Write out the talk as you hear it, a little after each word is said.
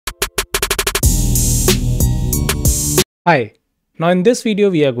Hi, now in this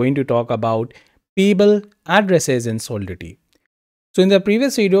video we are going to talk about payable addresses in Solidity. So in the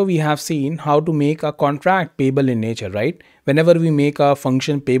previous video we have seen how to make a contract payable in nature, right? Whenever we make a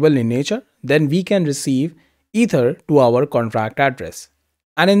function payable in nature, then we can receive ether to our contract address.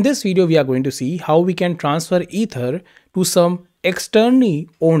 And in this video we are going to see how we can transfer ether to some externally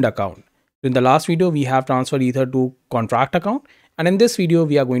owned account. In the last video we have transferred ether to contract account, and in this video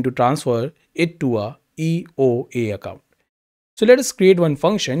we are going to transfer it to a EOA account. So let us create one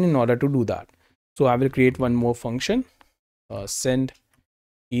function in order to do that. So I will create one more function, send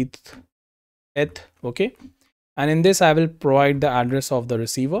eth, okay. And in this I will provide the address of the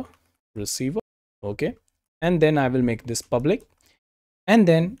receiver, okay. And then I will make this public, and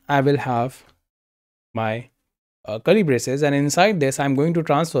then I will have my curly braces, and inside this I'm going to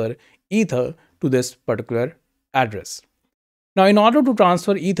transfer ether to this particular address. Now, in order to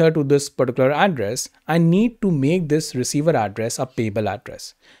transfer ether to this particular address, I need to make this receiver address a payable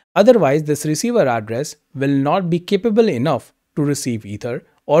address. Otherwise, this receiver address will not be capable enough to receive ether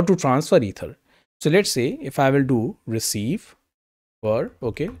or to transfer ether. So let's say if I will do receive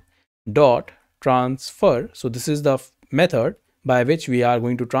okay, dot transfer. So this is the method by which we are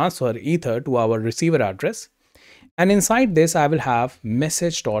going to transfer ether to our receiver address. And inside this, I will have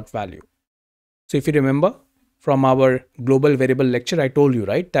message.value. So if you remember, from our global variable lecture, I told you,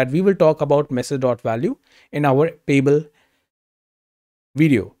 right, that we will talk about message.value in our payable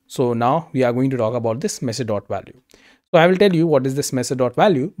video. So now we are going to talk about this message.value. So I will tell you what is this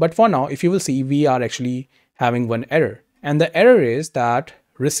message.value, but for now, if you will see, we are actually having one error. And the error is that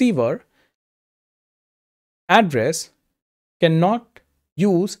receiver address cannot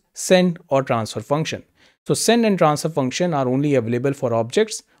use send or transfer function. So send and transfer function are only available for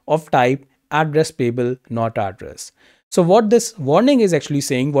objects of type address payable, not address. So what this warning is actually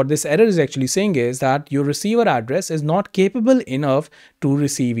saying, what this error is actually saying is that your receiver address is not capable enough to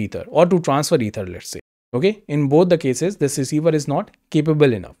receive ether or to transfer ether, let's say. Okay, in both the cases, this receiver is not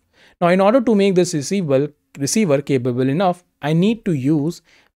capable enough. Now, in order to make this receiver capable enough, I need to use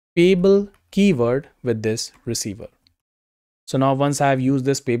payable keyword with this receiver. So now once I have used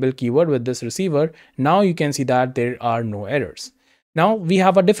this payable keyword with this receiver, now you can see that there are no errors. Now we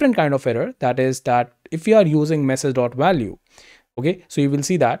have a different kind of error, that is that if we are using message.value, okay, so you will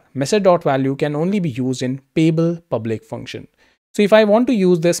see that message.value can only be used in payable public function. So if I want to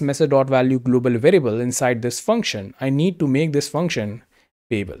use this message.value global variable inside this function, I need to make this function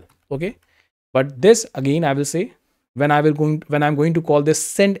payable, okay. But this again, I will say when I'm going to call this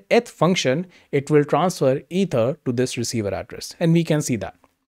sendeth function, it will transfer ether to this receiver address, and we can see that.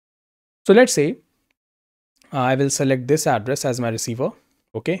 So let's say I will select this address as my receiver,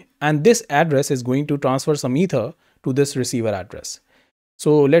 okay, and this address is going to transfer some ether to this receiver address.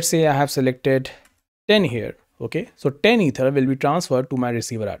 So let's say I have selected 10 here, okay, so 10 ether will be transferred to my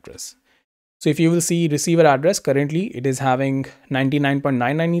receiver address. So if you will see receiver address, currently it is having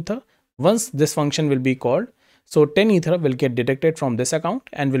 99.99 ether. Once this function will be called, so 10 ether will get detected from this account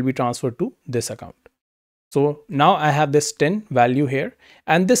and will be transferred to this account. So now I have this 10 value here,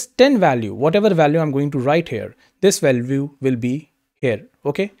 and this 10 value, whatever value I'm going to write here, this value will be here,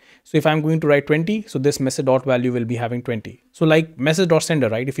 okay. So if I'm going to write 20, so this message.value will be having 20. So like message.sender,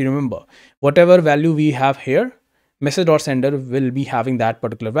 right, if you remember, whatever value we have here, message.sender will be having that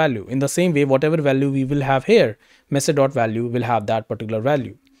particular value. In the same way, whatever value we will have here, message.value will have that particular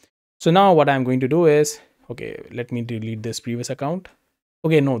value. So now what I'm going to do is, okay, let me delete this previous account.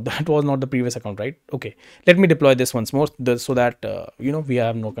 Okay, no, that was not the previous account, right? Okay, let me deploy this once more so that, we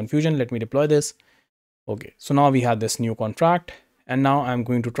have no confusion. Let me deploy this. Okay, so now we have this new contract, and now I'm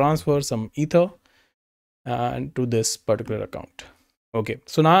going to transfer some ether to this particular account. Okay,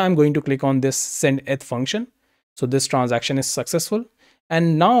 so now I'm going to click on this sendeth function. So this transaction is successful.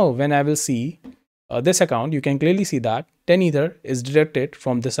 And now when I will see this account, you can clearly see that 10 ether is deducted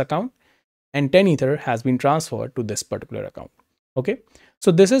from this account and 10 ether has been transferred to this particular account. Okay,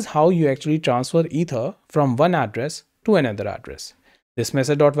 so this is how you actually transfer ether from one address to another address. This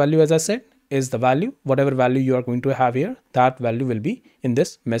message.value, as I said, is the value. Whatever value you are going to have here, that value will be in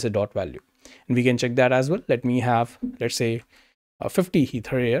this message.value. And we can check that as well. Let me have, let's say, 50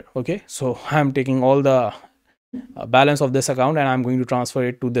 ether here. Okay, so I'm taking all the balance of this account and I'm going to transfer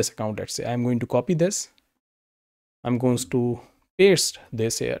it to this account. Let's say I'm going to copy this. I'm going to paste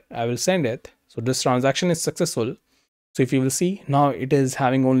this here. I will send it. So this transaction is successful. So if you will see, now it is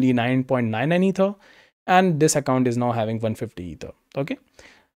having only 9.99 ether, and this account is now having 150 ether. Okay,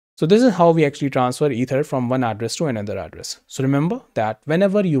 so this is how we actually transfer ether from one address to another address. So remember that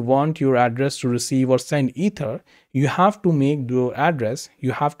whenever you want your address to receive or send ether, you have to make your address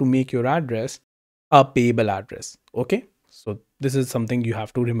a payable address. Okay, So this is something you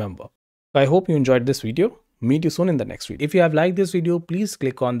have to remember. So I hope you enjoyed this video. Meet you soon in the next video. If you have liked this video, please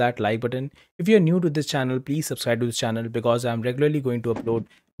click on that like button. If you are new to this channel, please subscribe to this channel because I'm regularly going to upload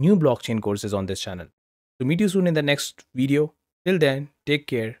new blockchain courses on this channel. So meet you soon in the next video. Till then, take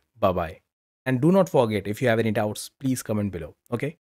care. Bye bye. And do not forget, if you have any doubts, please comment below. Okay.